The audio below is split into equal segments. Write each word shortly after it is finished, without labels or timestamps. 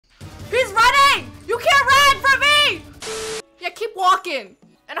pumpkin.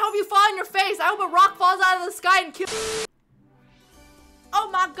 And I hope you fall on your face. I hope a rock falls out of the sky and kills. Oh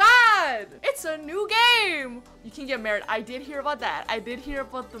my god! It's a new game! You can get married. I did hear about that. I did hear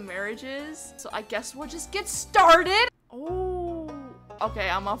about the marriages. So I guess we'll just get started. Oh. Okay,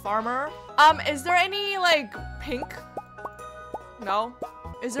 I'm a farmer. Is there any, like, pink? No?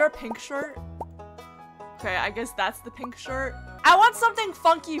 Is there a pink shirt? Okay, I guess that's the pink shirt. I want something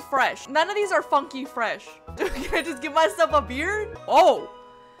funky fresh. None of these are funky fresh. Can I just give myself a beard? Oh.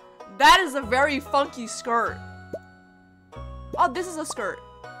 That is a very funky skirt. Oh, this is a skirt.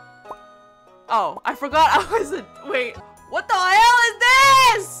 Oh, I forgot I was a- wait. What the hell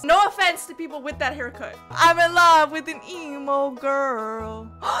is this? No offense to people with that haircut. I'm in love with an emo girl.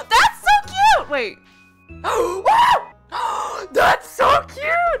 That's so cute! Wait. That's so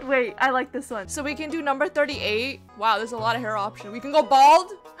cute! Wait, I like this one. So we can do number 38. Wow, there's a lot of hair options. We can go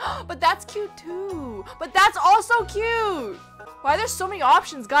bald. But that's cute too. But that's also cute. Why there's so many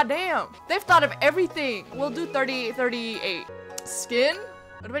options, goddamn. They've thought of everything. We'll do 38. Skin?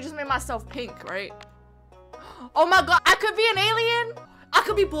 What if I just made myself pink, right? Oh my god, I could be an alien? I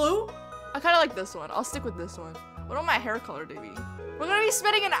could be blue? I kind of like this one. I'll stick with this one. What about my hair color to be? We're gonna be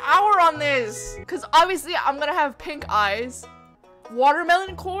spending an hour on this. Because obviously I'm gonna have pink eyes.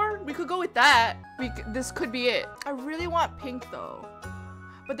 Watermelon core? We could go with that. This could be it. I really want pink though.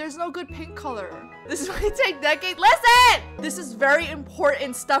 But there's no good pink color. This is gonna take decades. Listen! This is very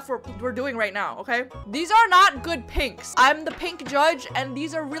important stuff we're doing right now, okay? These are not good pinks. I'm the pink judge, and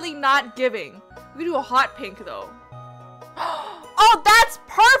these are really not giving. We can do a hot pink, though. Oh, that's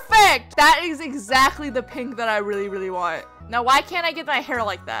perfect! That is exactly the pink that I really, really want. Now, why can't I get my hair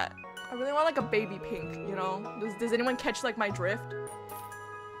like that? I really want, like, a baby pink, you know? Does anyone catch, like, my drift?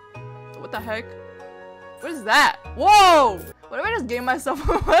 What the heck? What is that? Whoa! What if I just gave myself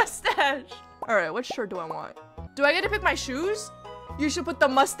a mustache? Alright, what shirt do I want? Do I get to pick my shoes? You should put the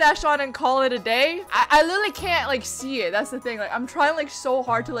mustache on and call it a day? I literally can't, like, see it. That's the thing. Like, I'm trying, like, so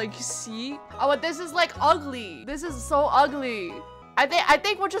hard to, like, see. Oh, but this is, like, ugly. This is so ugly. I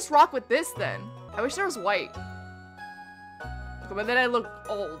think we'll just rock with this, then. I wish there was white. But then I look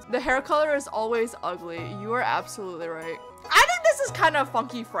old. The hair color is always ugly. You are absolutely right. I think this is kind of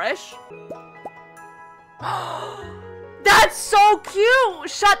funky fresh. That's so cute!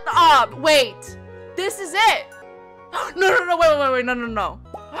 Shut up! Wait. This is it! No, wait, no.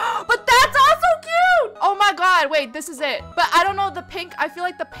 But that's also cute! Oh my god, wait, this is it. But I don't know, the pink, I feel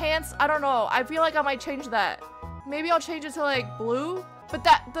like the pants, I don't know. I feel like I might change that. Maybe I'll change it to like blue? But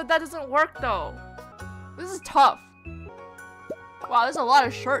that doesn't work though. This is tough. Wow, there's a lot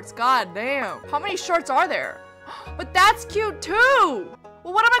of shirts, god damn. How many shirts are there? But that's cute too!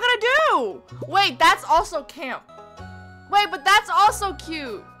 Well, what am I gonna do? Wait, that's also camp. Wait, but that's also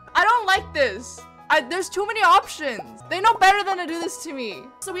cute. I don't like this. There's too many options. They know better than to do this to me.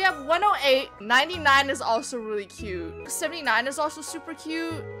 So we have 108. 99 is also really cute. 79 is also super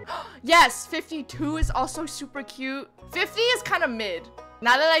cute. Yes, 52 is also super cute. 50 is kind of mid.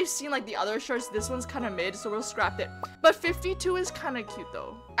 Now that I've seen like the other shirts, this one's kind of mid, so we'll scrap it. But 52 is kind of cute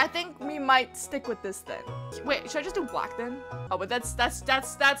though. I think we might stick with this then. Wait, should I just do black then? Oh, but that's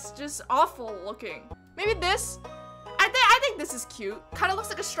just awful looking. Maybe this. I think this is cute. Kind of looks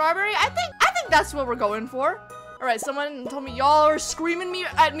like a strawberry. I think that's what we're going for. All right, someone told me y'all are screaming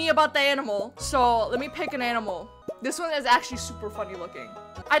at me about the animal. So let me pick an animal. This one is actually super funny looking.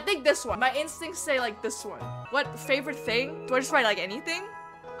 I think this one. My instincts say like this one. What favorite thing? Do I just write like anything?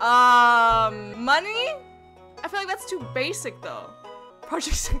 Money? I feel like that's too basic though.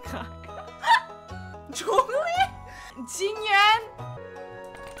 Project Sekai. Julie? Jinyan?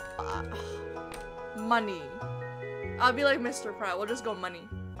 Money. I'll be like Mr. Pratt. We'll just go money.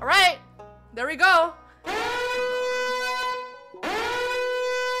 All right, there we go.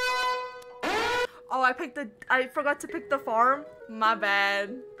 Oh, I forgot to pick the farm. My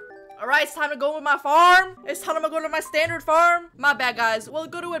bad. All right, it's time to go with my farm. It's time to go to my standard farm. My bad, guys. We'll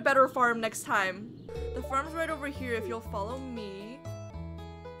go to a better farm next time. The farm's right over here if you'll follow me.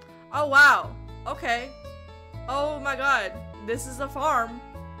 Oh, wow. Okay. Oh my god. This is a farm.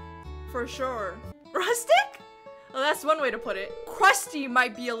 For sure. Rustic? Well, that's one way to put it. Crusty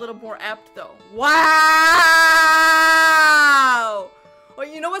might be a little more apt though. Wow! Well,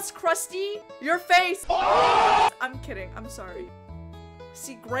 you know what's crusty? Your face. I'm kidding. I'm sorry.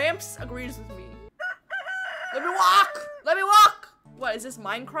 See, Gramps agrees with me. Let me walk! Let me walk! What, is this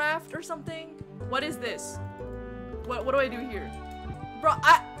Minecraft or something? What is this? What do I do here? Bro,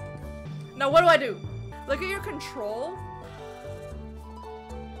 now what do I do? Look at your control.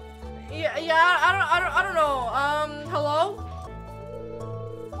 Yeah, I don't know. Hello?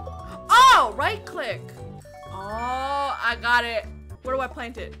 Oh, right click. Oh, I got it. Where do I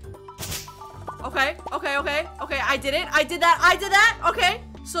plant it? Okay, okay, okay, okay. I did it. I did that. I did that. Okay.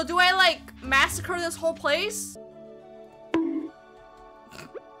 So do I like massacre this whole place?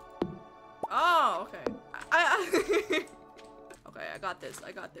 Oh, okay. Okay, I got this.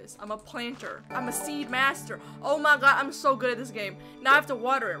 I got this. I'm a planter. I'm a seed master. Oh my god, I'm so good at this game. Now I have to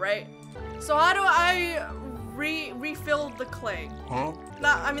water it, right? So how do I refill the clay? Huh?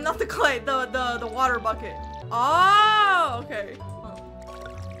 I mean, not the clay, the water bucket. Oh, okay.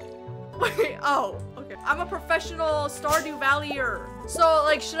 Wait, oh, okay. I'm a professional Stardew Valleyer. So,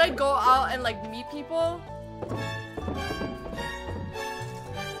 like, should I go out and, like, meet people?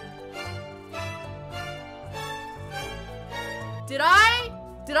 Did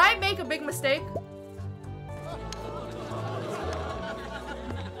I make a big mistake?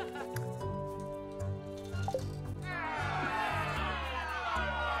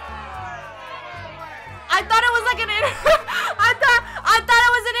 I thought it was like an I thought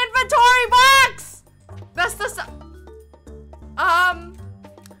it was an inventory box. That's the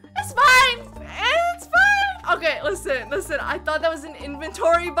it's fine. It's fine. Okay, listen. I thought that was an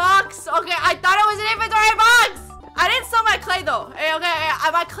inventory box. Okay, I thought it was an inventory box. I didn't sell my clay though. Hey,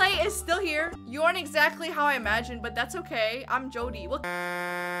 okay, my clay is still here. You aren't exactly how I imagined, but that's okay. I'm Jody. Look,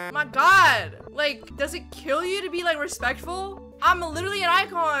 my God. Like, does it kill you to be like respectful? I'm literally an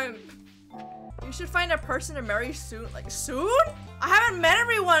icon. You should find a person to marry soon. Like, soon? I haven't met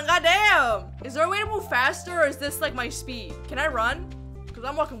everyone, goddamn. Is there a way to move faster or is this like my speed? Can I run? Because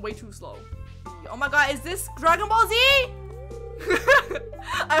I'm walking way too slow. Oh my god, is this Dragon Ball Z?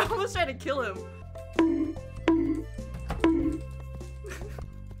 I almost tried to kill him.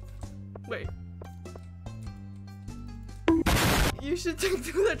 Wait. You should take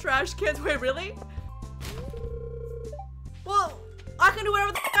to the trash cans. Wait, really? Well, I can do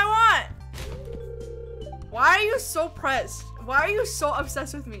whatever the f I want. Why are you so pressed? Why are you so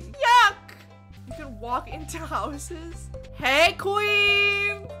obsessed with me? Yuck! You can walk into houses. Hey,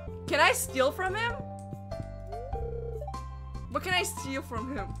 queen! Can I steal from him? What can I steal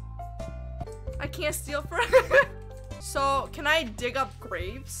from him? I can't steal from him. So, can I dig up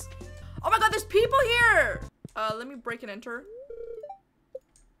graves? Oh my god, there's people here! Let me break and enter.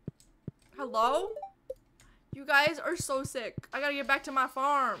 Hello? You guys are so sick. I gotta get back to my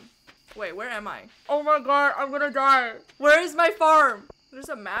farm. Wait, where am I? Oh my god, I'm gonna die. Where is my farm? There's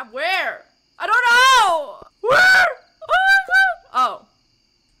a map. Where? I don't know! Where? Oh my god! Oh.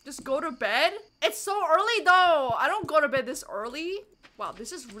 Just go to bed? It's so early though. I don't go to bed this early. Wow,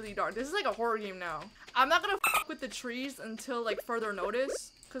 this is really dark. This is like a horror game now. I'm not gonna f with the trees until like further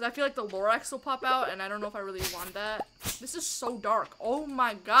notice. Because I feel like the Lorax will pop out and I don't know if I really want that. This is so dark. Oh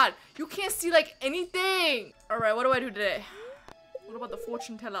my god. You can't see like anything. Alright, what do I do today? What about the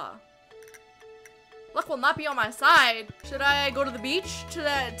fortune teller? Luck will not be on my side. Should I go to the beach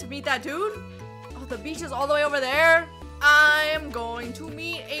to meet that dude? Oh, the beach is all the way over there. I am going to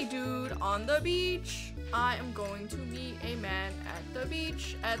meet a dude on the beach. I am going to meet a man at the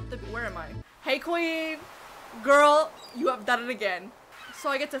beach. Where am I? Hey, queen. Girl, you have done it again. So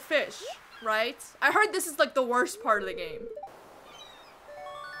I get to fish, right? I heard this is like the worst part of the game.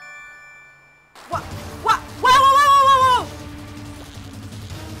 What? What? Whoa, whoa, whoa, whoa, whoa,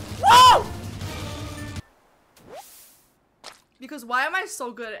 whoa! Whoa! Because why am I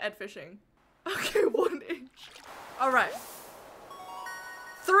so good at fishing? Okay, 1 inch. All right.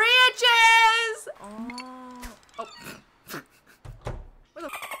 3 inches! Oh. Where the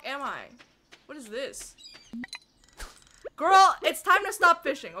f am I? What is this? Girl, it's time to stop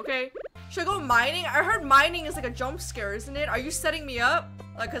fishing, okay? Should I go mining? I heard mining is like a jump scare, isn't it? Are you setting me up?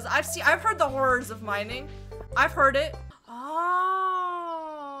 Like, cause I've heard the horrors of mining. I've heard it. Oh,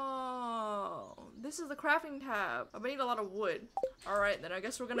 this is the crafting tab. I need a lot of wood. All right, then I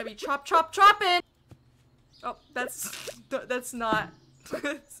guess we're gonna be chopping. Oh, that's not.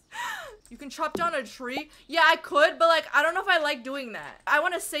 You can chop down a tree. Yeah, I could, but like, I don't know if I like doing that. I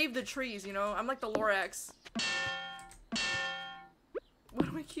want to save the trees, you know? I'm like the Lorax. Why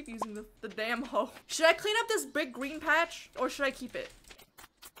do I keep using the damn hoe? Should I clean up this big green patch or should I keep it?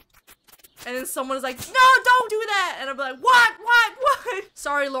 And then someone is like, no, don't do that. And I'm like, what?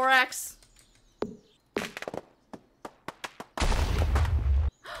 Sorry, Lorax.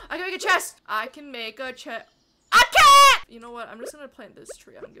 I can make a chest. I can make a chest. I can't! You know what? I'm just gonna plant this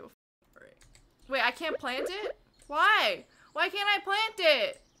tree. I don't give a f. Alright. Wait, I can't plant it? Why? Why can't I plant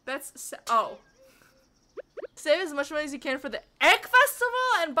it? That's, oh. Save as much money as you can for the egg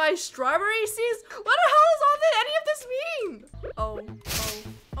festival and buy strawberry seeds? What the hell is all that any of this mean?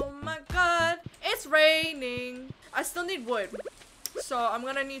 Oh my god. It's raining. I still need wood. So I'm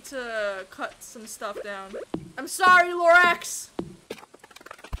gonna need to cut some stuff down. I'm sorry, Lorax.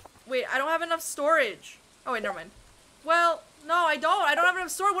 Wait, I don't have enough storage. Oh wait, never mind. Well, no, I don't. I don't have enough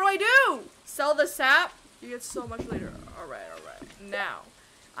storage. What do I do? Sell the sap? You get so much later. Alright, alright. Now,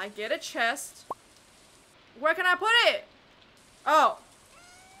 I get a chest. Where can I put it? Oh.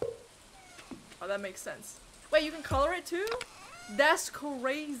 Oh, that makes sense. Wait, you can color it too? That's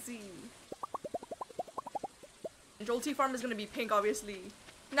crazy. Jolty farm is gonna be pink, obviously.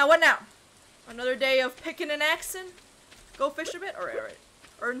 Now, what now? Another day of picking and axing? Go fish a bit? Alright, alright.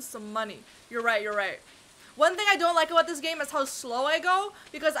 Earn some money. You're right, you're right. One thing I don't like about this game is how slow I go,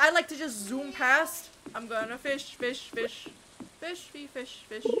 because I like to just zoom past. I'm gonna fish, fish, fish. Fish, fish, fish,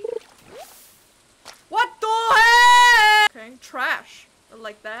 fish. What the heck? Okay, trash. I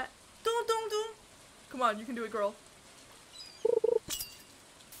like that. Doom, doom, doom. Come on, you can do it, girl.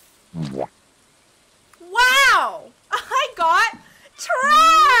 Wow! I got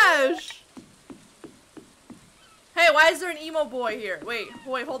trash! Hey, why is there an emo boy here? Wait,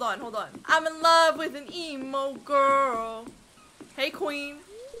 hold on, hold on. I'm in love with an emo girl. Hey, queen.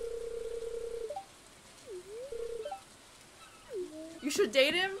 You should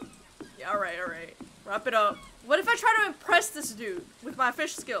date him? Yeah, alright, alright. Wrap it up. What if I try to impress this dude with my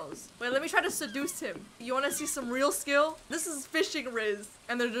fish skills? Wait, let me try to seduce him. You wanna see some real skill? This is fishing Riz,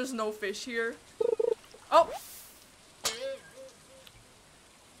 and there's just no fish here. Oh!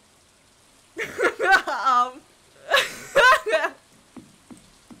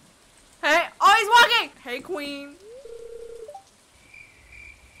 Hey, oh, he's walking! Hey, queen.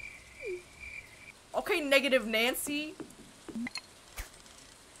 Okay, negative Nancy.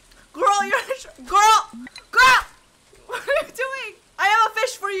 Girl, you're girl! What are you doing? I have a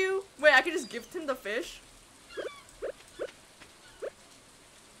fish for you. Wait, I can just gift him the fish?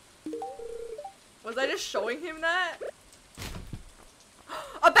 Was I just showing him that?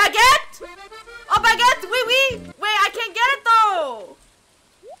 A baguette! A baguette! Oui, oui! Wait, I can't get it though!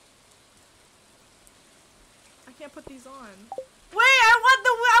 I can't put these on. Wait, I want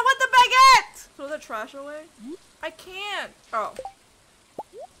the baguette! Throw the trash away? I can't. Oh.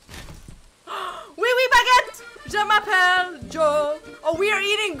 Oui, oui, baguette! Je m'appelle Joe. Oh, we are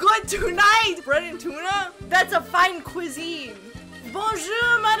eating good tonight! Bread and tuna? That's a fine cuisine.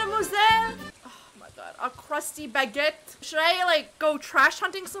 Bonjour, mademoiselle. Oh my god, a crusty baguette. Should I, like, go trash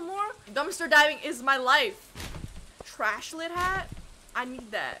hunting some more? Dumpster diving is my life. Trash lid hat? I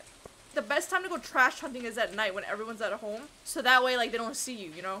need that. The best time to go trash hunting is at night when everyone's at home. So that way, like, they don't see you,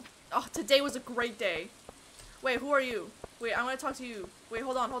 you know? Oh, today was a great day. Wait, who are you? Wait, I want to talk to you. Wait,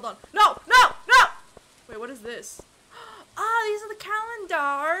 hold on, hold on. No, no, no! Wait, what is this? Ah, these are the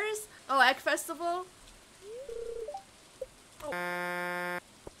calendars. Oh, Egg Festival. Oh.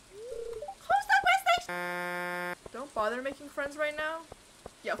 Close that PlayStation. Don't bother making friends right now.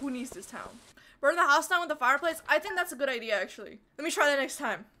 Yeah, who needs this town? Burn the house down with the fireplace. I think that's a good idea, actually. Let me try that next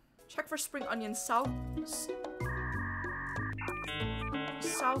time. Check for spring onions southwest.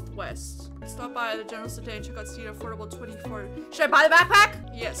 Stop by the general store today and check out Cedar Affordable 24. Should I buy the backpack?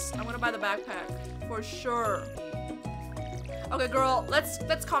 Yes, I'm gonna buy the backpack for sure. Okay, girl,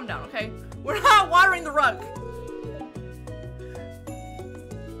 let's calm down, okay? We're not watering the rug.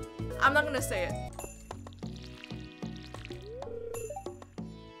 I'm not gonna say it.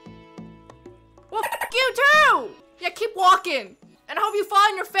 Well, f you too! Yeah, keep walking. And I hope you fall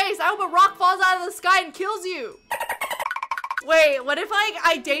on your face. I hope a rock falls out of the sky and kills you. Wait, what if like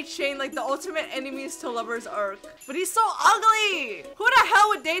I date Shane like the ultimate enemies to lovers arc? But he's so ugly. Who the hell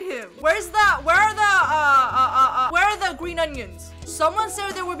would date him? Where are the green onions? Someone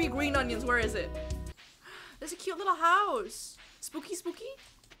said there would be green onions. Where is it? There's a cute little house. Spooky, spooky?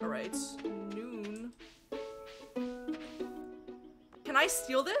 Alright, it's noon. Can I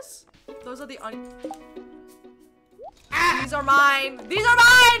steal this? Those are the onions. These are mine. These are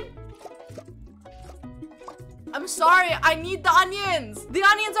mine! I'm sorry, I need the onions. The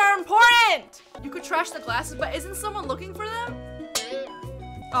onions are important. You could trash the glasses, but isn't someone looking for them?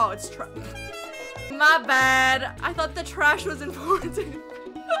 Oh, it's trash. My bad. I thought the trash was important.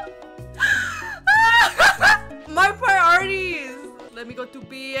 My priorities. Let me go to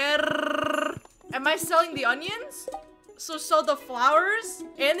Pierre. Am I selling the onions? So sell the flowers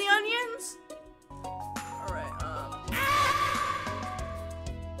and the onions? Alright,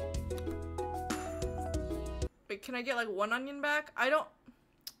 wait, can I get like one onion back? I can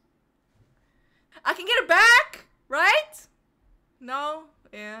get it back, right? No?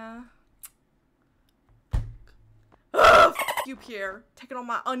 Yeah. Ugh, f you, Pierre. Taking all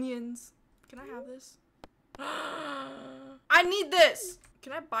my onions. Can I have this? I need this!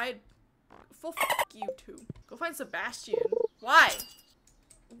 Can I buy it? Full f you too. Go find Sebastian. Why?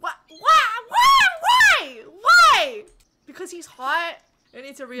 What? Why? Why? Why? Why? Because he's hot? You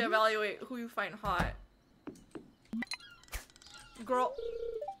need to reevaluate who you find hot. Girl.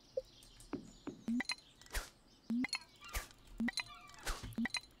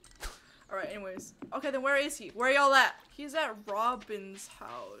 Alright, anyways. Okay, then where is he? Where y'all at? He's at Robin's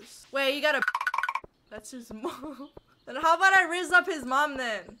house. Wait, you gotta. That's his mom. Then how about I riz up his mom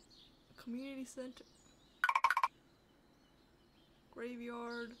then? Community center.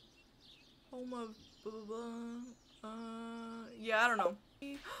 Graveyard. Home of blah blah blah. Yeah, I don't know.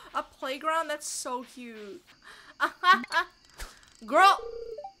 A playground? That's so cute. Girl!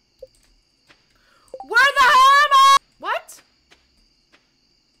 Where the hell am I? What?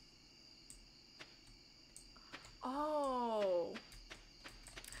 Oh.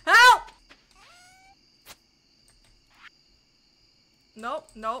 Help! Nope,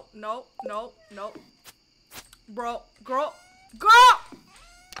 nope, nope, nope, nope. Bro, girl, girl!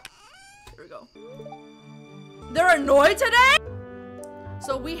 Here we go. They're annoyed today?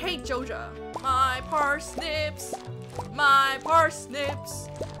 So we hate Joja. My parsnips. My parsnips.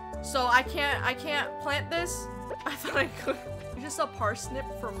 So I can't plant this? I thought I could. You just sell parsnip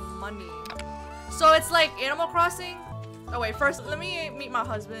for money. So it's like Animal Crossing? Oh wait, first let me meet my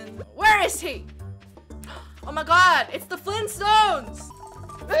husband. Where is he? Oh my god, it's the Flintstones!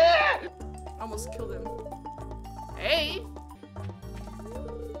 I almost killed him. Hey!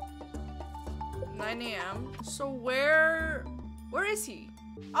 9 AM. So where is he?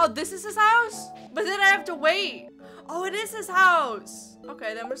 Oh, this is his house? But then I have to wait. Oh, it is his house.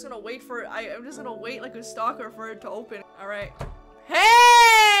 Okay, then I'm just gonna wait for it. I'm just gonna wait like a stalker for it to open. All right.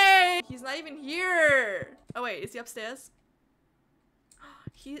 Hey! He's not even here. Oh wait, is he upstairs?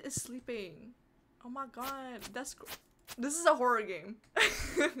 He is sleeping. Oh my god, this is a horror game.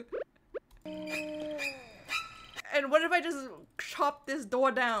 And what if I just chop this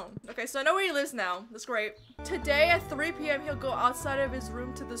door down? Okay, so I know where he lives now. That's great. Today at 3 PM, he'll go outside of his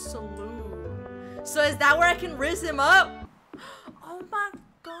room to the saloon. So is that where I can riz him up? Oh my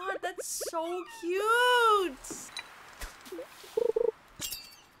god, that's so cute.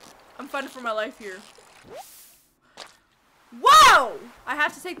 I'm fighting for my life here. Whoa! I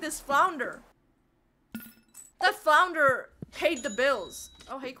have to take this flounder. That flounder paid the bills.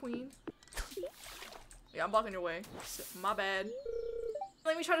 Oh, hey, queen. Yeah, I'm blocking your way. My bad.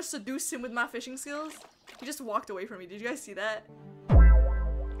 Let me try to seduce him with my fishing skills. He just walked away from me. Did you guys see that?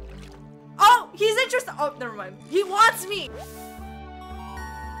 Oh, he's interested. Oh, never mind. He wants me.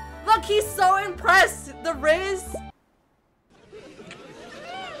 Look, he's so impressed. The Riz.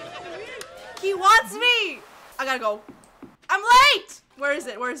 He wants me. I gotta go. I'm late. Where is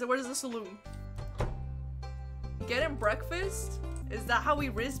it? Where is it? Where's the saloon? Get him breakfast? Is that how we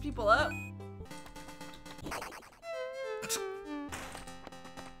riz people up?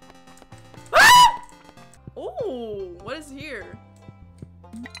 Ah! Oh, what is here?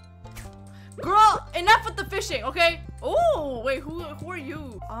 Girl, enough with the fishing, okay? Oh, wait, who are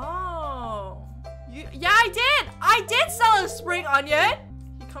you? Oh, yeah, I did sell a spring onion.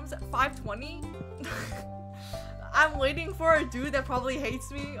 He comes at 5:20. I'm waiting for a dude that probably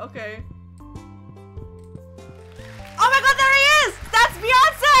hates me. Okay. Oh my god, there he is! That's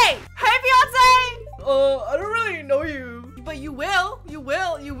Beyonce! Hey, Beyonce! I don't really know you. But you will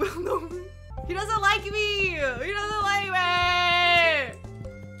know me. He doesn't like me! He doesn't like me!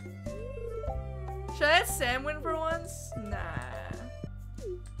 Should I let Sam win for once? Nah.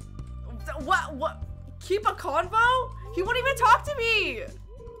 What? Keep a convo? He won't even talk to me!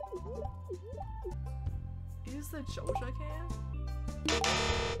 Use the Joja can?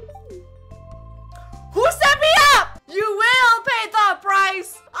 Who set me up? You will pay the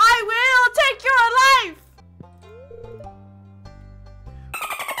price. I will take your life.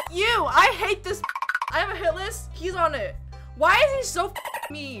 You, I hate this. I have a hit list. He's on it. Why is he so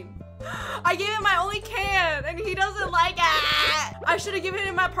mean? I gave him my only can and he doesn't like it. I should have given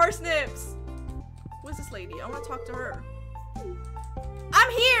him my parsnips. Who's this lady? I want to talk to her.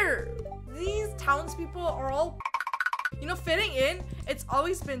 I'm here. These townspeople are all, you know, fitting in. It's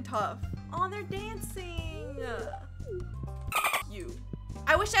always been tough. Oh, they're dancing. You.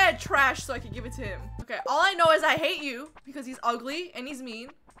 I wish I had trash so I could give it to him. Okay, all I know is I hate you because he's ugly and he's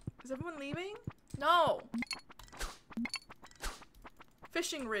mean. Is everyone leaving? No.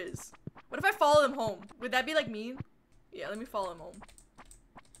 Fishing Riz. What if I follow him home? Would that be like mean? Yeah, let me follow him home.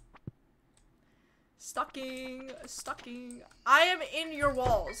 Stalking. I am in your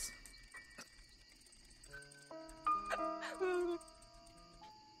walls.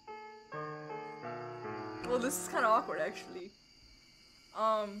 Well, this is kind of awkward, actually.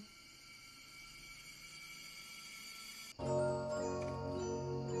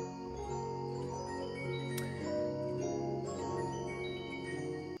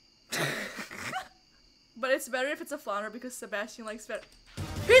 it's better if it's a flounder because Sebastian likes better.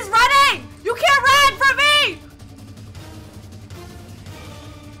 He's running! You can't run from me!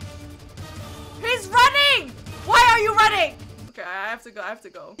 He's running! Why are you running? Okay, I have to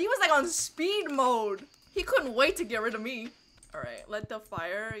go. He was like on speed mode. He couldn't wait to get rid of me. All right, let the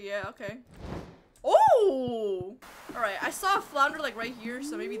fire, yeah, okay. Oh! All right, I saw a flounder like right here,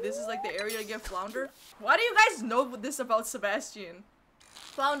 so maybe this is like the area to get flounder. Why do you guys know this about Sebastian?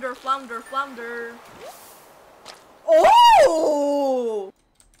 Flounder, flounder, flounder. Oh!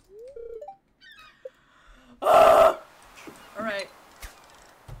 All right.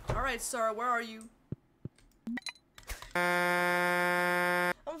 All right, sir, where are you?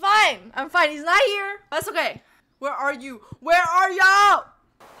 I'm fine. I'm fine. He's not here. That's okay. Where are you? Where are y'all?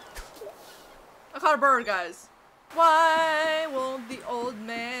 I caught a bird, guys. Why won't the old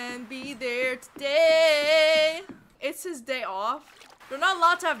man be there today? It's his day off. They're not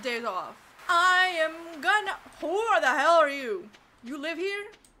allowed to have days off. I am gonna... Who the hell are you? You live here?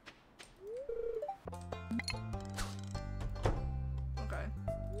 Okay.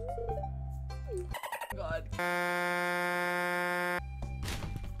 God.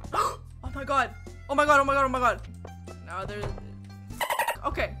 Oh my god. Oh my god, oh my god, oh my god. Now there's...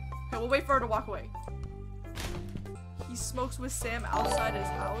 Okay. Okay, we'll wait for her to walk away. He smokes with Sam outside his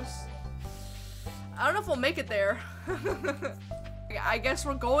house. I don't know if we'll make it there. I guess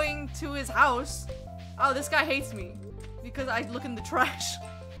we're going to his house. Oh, this guy hates me because I look in the trash.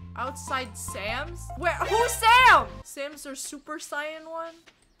 Outside Sam's? Where? Who's Sam? Sam's their Super Saiyan one?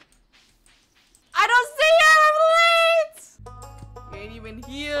 I don't see him! I'm late! He ain't even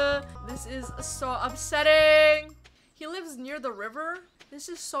here. This is so upsetting. He lives near the river. This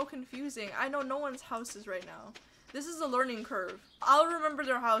is so confusing. I know no one's houses right now. This is a learning curve. I'll remember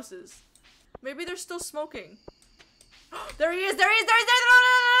their houses. Maybe they're still smoking. There he is! There he is! There he is!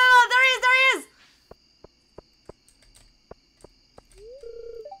 No, there he is! There he is!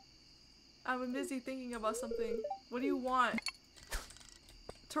 I'm busy thinking about something. What do you want?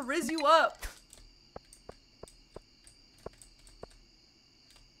 To rizz you up.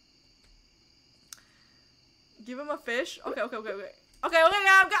 Give him a fish? Okay, okay, okay, okay. Okay, okay,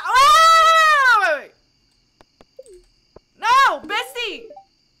 I'm got. Oh, wait, wait, wait. No, bestie!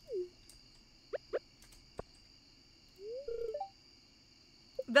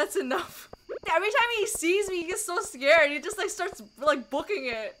 That's enough. Every time he sees me, he gets so scared. He just like starts like booking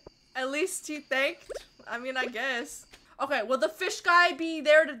it. At least he thanked. I mean, I guess. Okay, will the fish guy be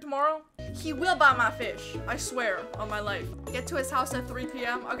there tomorrow? He will buy my fish. I swear on my life. Get to his house at 3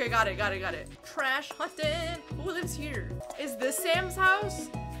 p.m. Okay, got it, got it, got it. Trash hunting. Who lives here? Is this Sam's house?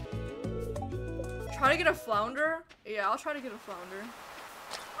 Try to get a flounder? Yeah, I'll try to get a flounder.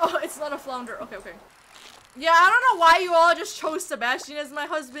 Oh, it's not a flounder. Okay, okay. Yeah, I don't know why you all just chose Sebastian as my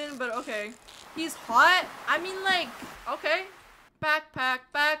husband, but okay. He's hot. I mean, like, okay. Backpack,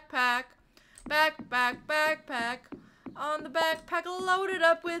 backpack, backpack, backpack. On the backpack loaded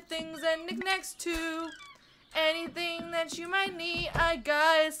up with things and knickknacks too. Anything that you might need, I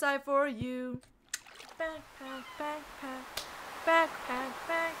got it side for you. Backpack, backpack, backpack,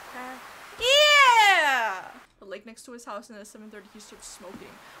 backpack. Yeah! The lake next to his house, and at 7:30 he starts smoking.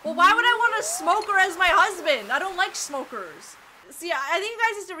 Well, why would I want a smoker as my husband? I don't like smokers. See, I think you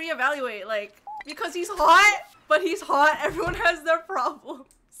guys need to reevaluate, like, because he's hot, but he's hot, everyone has their problems.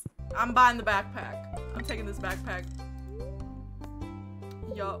 I'm buying the backpack. I'm taking this backpack.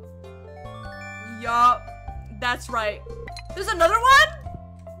 Yup. Yup. That's right. There's another one?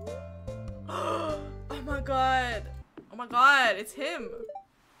 Oh my god. Oh my god, it's him.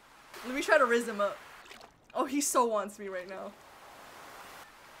 Let me try to rizz him up. Oh, he so wants me right now.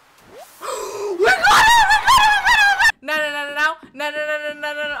 We got it! We got it! We got it! No, no, no, no, no. No, no, no,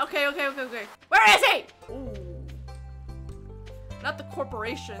 no, no, no. Okay, okay, okay, okay. Where is he? Ooh. Not the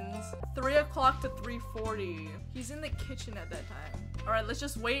corporations. 3 o'clock to 3:40. He's in the kitchen at that time. All right, let's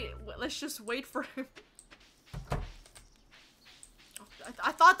just wait. Let's just wait for him.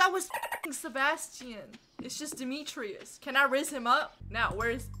 I thought that was Sebastian. It's just Demetrius. Can I rizz him up? Now, where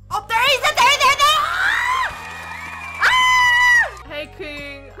is... Oh, there he is! There he is! There he is! Ah! Ah! Hey,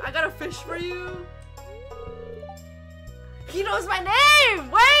 King. I got a fish for you. He knows my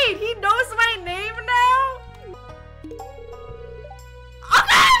name! Wait! He knows my name now?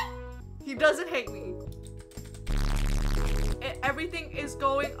 Okay! He doesn't hate me. Everything is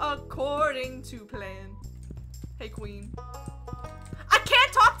going according to plan. Hey, Queen. I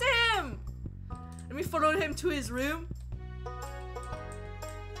can't talk to him! Let me follow him to his room.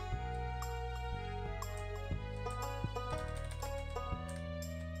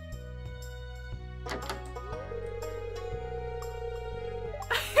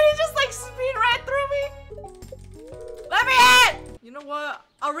 He just like speed right through me. know what?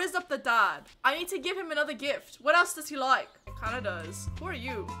 I'll raise up the dad. I need to give him another gift. What else does he like? Kinda does. Who are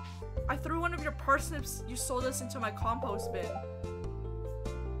you? I threw one of your parsnips you sold us into my compost bin.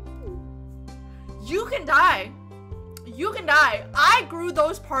 You can die. You can die. I grew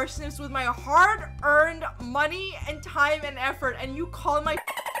those parsnips with my hard-earned money and time and effort, and you call my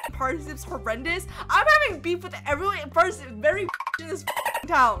parsnips horrendous? I'm having beef with every person very in this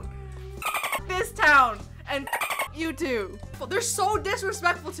town. This town. And you too. They're so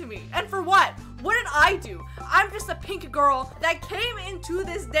disrespectful to me. And for what? What did I do? I'm just a pink girl that came into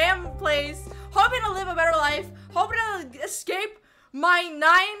this damn place hoping to live a better life, hoping to escape my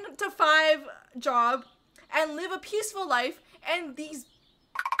 9 to 5 job and live a peaceful life, and these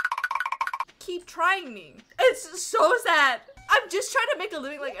keep trying me. It's so sad. I'm just trying to make a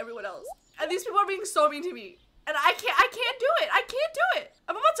living like everyone else, and these people are being so mean to me, and I can't do it. I can't do it.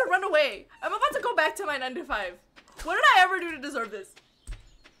 I'm about to run away. I'm about to go back to my 9 to 5. What did I ever do to deserve this?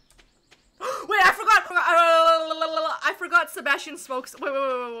 Wait, I forgot Sebastian smokes. Wait.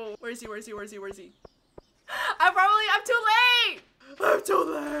 Where is he? I'm too late. I'm too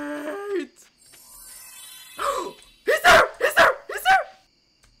late. He's there!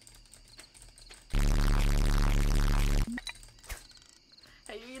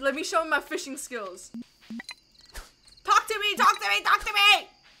 Hey, let me show him my fishing skills. Talk to me!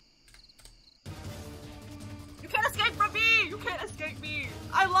 You can't escape from me! You can't escape me!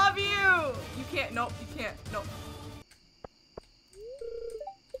 I love you! You can't, nope, you can't, nope.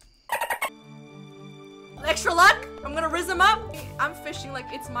 Extra luck? I'm gonna rizz him up. I'm fishing like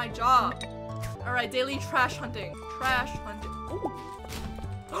it's my job. Alright, daily trash hunting. Ooh.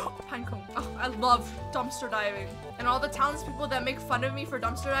 Pinecone. Oh, I love dumpster diving. And all the townspeople that make fun of me for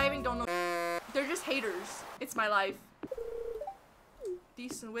dumpster diving don't know. They're just haters. It's my life.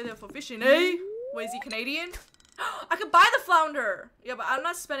 Decent weather for fishing, eh? Wait, is he Canadian? I could buy the flounder. Yeah, but I'm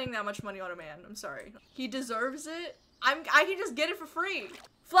not spending that much money on a man. I'm sorry. He deserves it. I can just get it for free.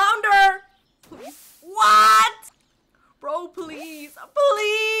 Flounder! What? Bro, please.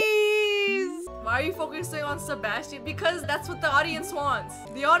 Why are you focusing on Sebastian? Because that's what the audience wants.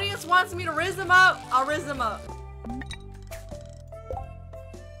 The audience wants me to rizz him up. I'll rizz him up.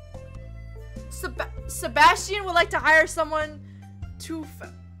 Sebastian would like to hire someone to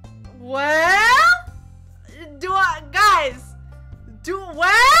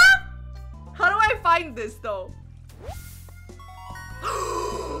How do I find this though?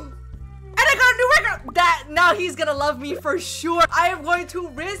 And I got a new record! Now he's gonna love me for sure. I am going to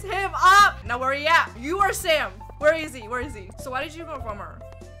rizz him up. Now where are you at? You are Sam. Where is he? So why did you go from her?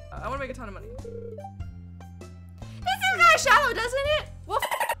 I wanna make a ton of money. This is kinda shallow, doesn't it? Well,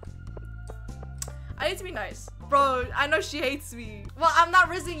 I need to be nice. Bro, I know she hates me. Well, I'm not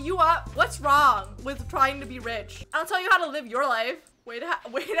rizzing you up. What's wrong with trying to be rich? I'll tell you how to live your life. Wait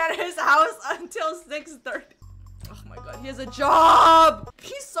at his house until 6:30. Oh my god, he has a job!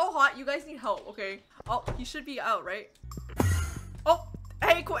 He's so hot, you guys need help, okay? Oh, he should be out, right? Oh,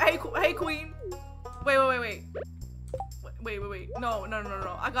 hey queen. Wait. No.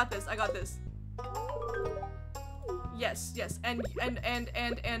 I got this. Yes. And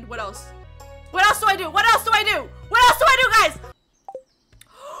what else? What else do I do, guys?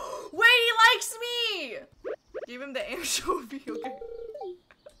 Wait, he likes me! Give him the anchovy, okay?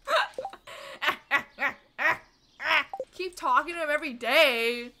 Keep talking to him every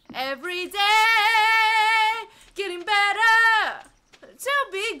day. Every day, getting better to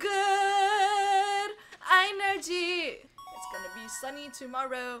be good. Energy. It's gonna be sunny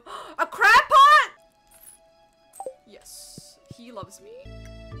tomorrow. A crab pot? Yes, he loves me.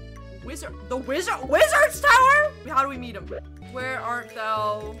 Wizard's tower? How do we meet him? Where art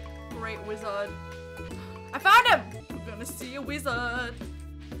thou, great wizard? I found him! I'm gonna see a wizard.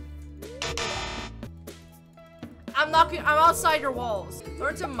 I'm outside your walls.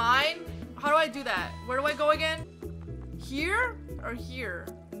 Or to mine? How do I do that? Where do I go again? Here? Or here?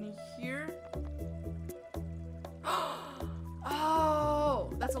 Here?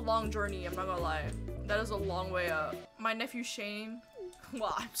 Oh, that's a long journey, I'm not gonna lie. That is a long way up. My nephew Shane.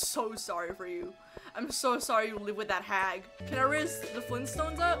 Well, I'm so sorry for you. I'm so sorry you live with that hag. Can I rizz the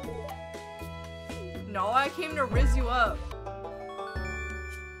Flintstones up? No, I came to rizz you up.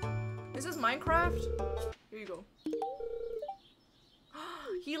 Is this Minecraft? Here you go.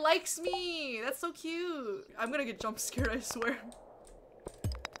 He likes me! That's so cute! I'm gonna get jump scared, I swear.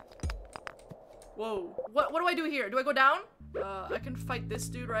 Whoa. What do I do here? Do I go down? I can fight this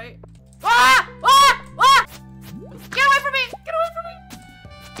dude, right? Ah! Get away from me!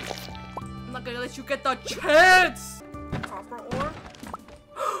 I'm not gonna let you get the chance! Copper ore?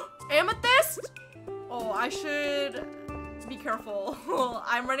 Amethyst? Oh, I should be careful.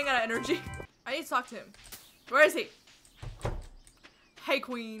 I'm running out of energy. I need to talk to him. Where is he? Hey,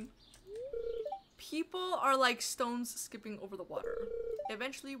 queen. People are like stones skipping over the water.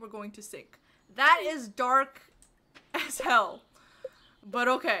 Eventually, we're going to sink. That is dark as hell. But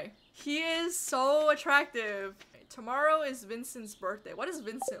okay. He is so attractive. Tomorrow is Vincent's birthday. What is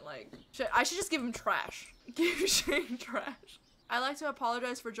Vincent like? I should just give him trash. Give Shane trash. I'd like to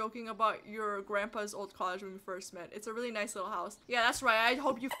apologize for joking about your grandpa's old cottage when we first met. It's a really nice little house. Yeah, that's right. I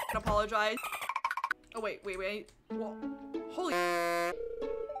hope you f***ing apologize. Oh, wait. Whoa. Holy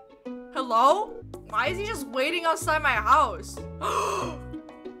Hello? Why is he just waiting outside my house?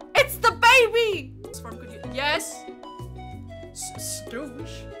 It's the baby! Yes?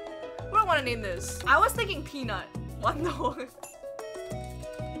 Stoosh? What do I want to name this? I was thinking Peanut. Wandohoy.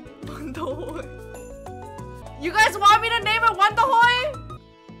 Wandohoy. You guys want me to name it Wandohoy?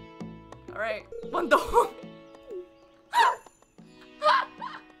 Alright. Wandohoy.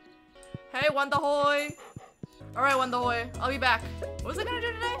 Hey, Wandohoy. Alright, Wandohoy. I'll be back. What was I gonna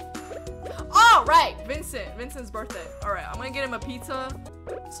do today? Oh, right! Vincent's birthday. Alright, I'm gonna get him a pizza.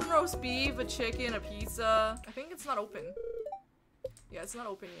 Some roast beef, a chicken, a pizza. I think it's not open. Yeah, it's not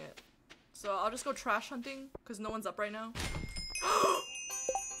open yet. So I'll just go trash hunting because no one's up right now.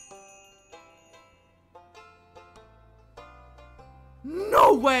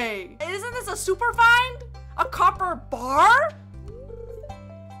 No way! Isn't this a super find? A copper bar?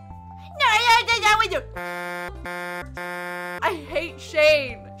 I hate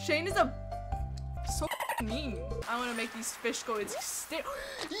Shane. Shane is so mean. I want to make these fish go extinct.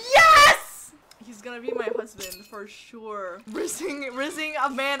 Yes! He's gonna be my husband for sure. Rizzing a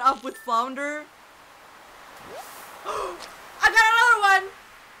man up with flounder. I got another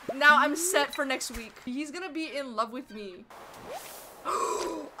one! Now I'm set for next week. He's gonna be in love with me.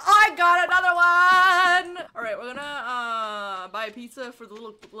 I got another one! Alright, we're gonna buy a pizza for the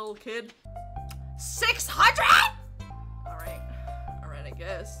little kid. 600? Alright, I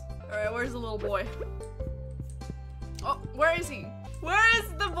guess. Alright, where's the little boy? Oh, where is he? Where is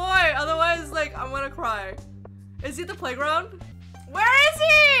the boy? Otherwise, like, I'm gonna cry. Is he at the playground? Where is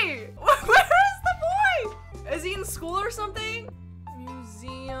he? Where is the boy? Is he in school or something?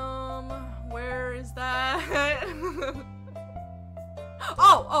 Museum. Where is that?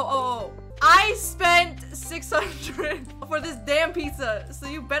 Oh. I spent 600 for this damn pizza, so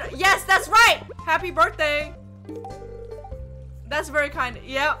you better— Yes, that's right! Happy birthday! That's very kind.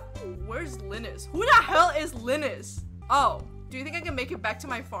 Yep. Where's Linus? Who the hell is Linus? Oh, do you think I can make it back to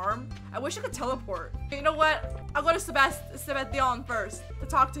my farm? I wish I could teleport. You know what? I'll go to Sebastian first to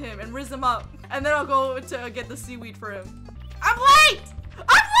talk to him and rizz him up. And then I'll go to get the seaweed for him. I'm late! I'm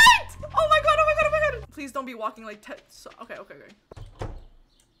late! Oh my god. Please don't be walking like okay.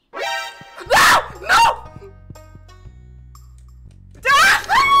 No! No!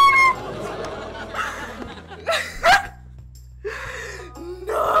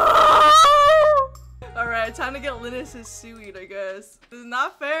 Alright, time to get Linus's seaweed, I guess. This is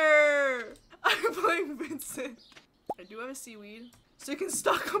not fair. I'm playing Vincent. I do have a seaweed, so you can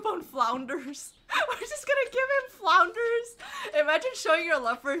stock up on flounders. I'm just gonna give him flounders. Imagine showing your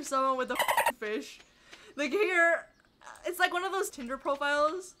love for someone with a fish. Like here, it's like one of those Tinder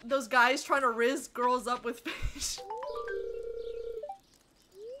profiles. Those guys trying to rizz girls up with fish.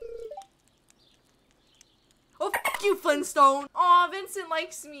 Oh, f you, Flintstone. Aw, Vincent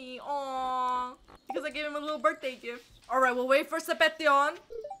likes me. Aw. Because I gave him a little birthday gift. Alright, we'll wait for Sebastian.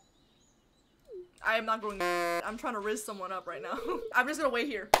 I am not going. I'm trying to rizz someone up right now. I'm just gonna wait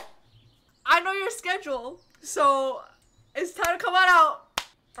here. I know your schedule, so it's time to come on out.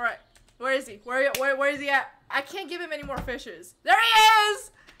 Alright, where is he? Where is he at? I can't give him any more fishes. There he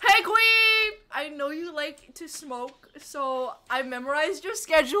is! Hey, queen! I know you like to smoke, so I memorized your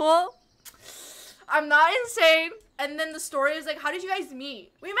schedule. I'm not insane. And then the story is like, how did you guys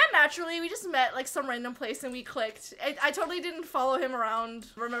meet? We met naturally. We just met like some random place and we clicked. I totally didn't follow him around,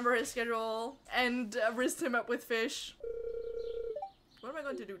 remember his schedule, and rizzed him up with fish. What am I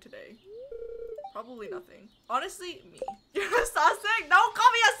going to do today? Probably nothing. Honestly, me. You're a sausage? Don't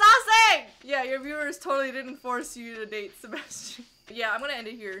call me a sausage! Yeah, your viewers totally didn't force you to date Sebastian. Yeah, I'm gonna end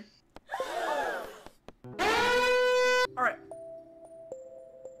it here. Alright.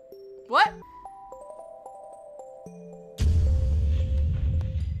 What?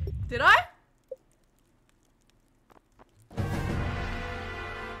 Did I?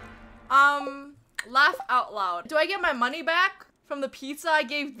 Laugh out loud. Do I get my money back from the pizza I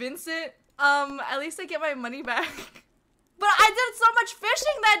gave Vincent? At least I get my money back. But I did so much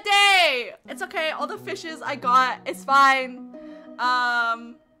fishing that day! It's okay, all the fishes I got, it's fine.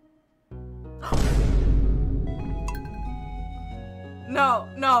 No,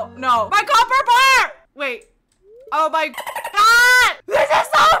 no, no. My copper bar! Wait. Oh my god! This is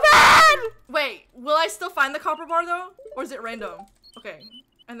so bad! Wait, will I still find the copper bar though? Or is it random? Okay.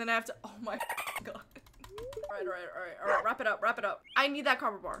 And then I have to, oh my god. Alright, wrap it up, wrap it up. I need that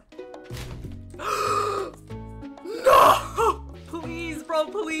copper bar. No! Please, bro,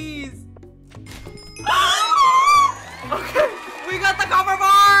 please. Okay, we got the copper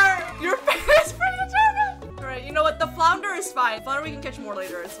bar! Your face pretty determined! Alright, you know what? The flounder is fine. Flounder we can catch more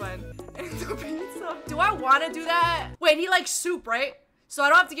later, it's fine. And the pizza. Do I want to do that? Wait, he likes soup, right? So I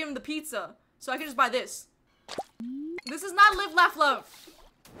don't have to give him the pizza. So I can just buy this. This is not live, laugh, love.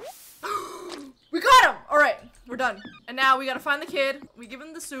 We got him! Alright, we're done. And now we gotta find the kid. We give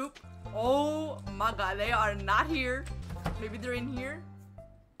him the soup. Oh my god, they are not here. Maybe they're in here.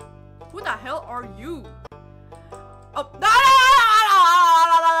 Who the hell are you? Oh,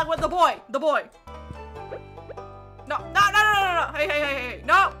 no, with the boy, the boy. No, hey,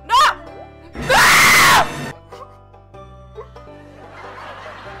 no.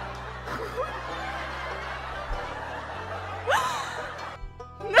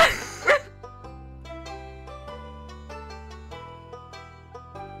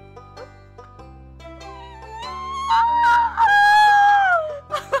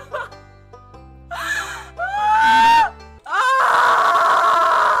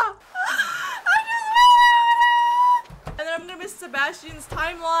 Sebastian's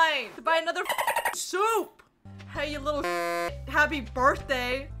timeline to buy another soup. Hey, you little happy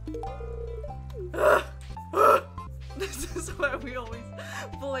birthday. This is why we always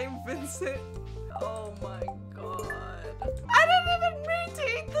blame Vincent. Oh my god. I didn't even mean to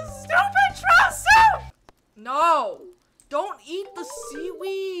eat the stupid trout soup. No, don't eat the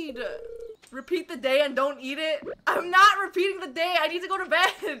seaweed. Repeat the day and don't eat it. I'm not repeating the day. I need to go to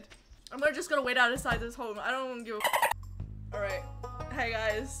bed. I'm just gonna wait outside this home. I don't even give a Alright. Hey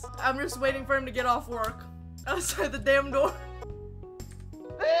guys. I'm just waiting for him to get off work. Outside the damn door.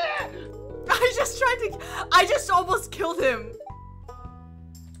 I just almost killed him.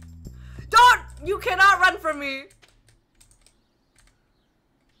 Don't! You cannot run from me.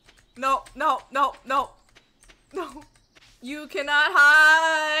 No. You cannot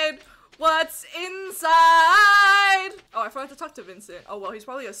hide what's inside. Oh, I forgot to talk to Vincent. Oh well, he's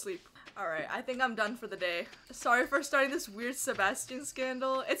probably asleep. Alright, I think I'm done for the day. Sorry for starting this weird Sebastian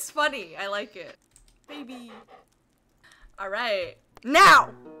scandal. It's funny. I like it. Baby. Alright.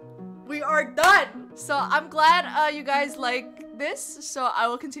 Now! We are done! So I'm glad you guys like this. So I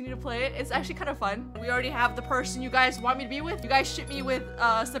will continue to play it. It's actually kind of fun. We already have the person you guys want me to be with. You guys ship me with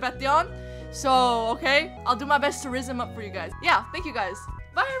Sebastian. So, okay. I'll do my best to rizz him up for you guys. Yeah, thank you guys.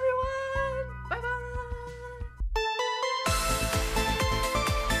 Bye everyone!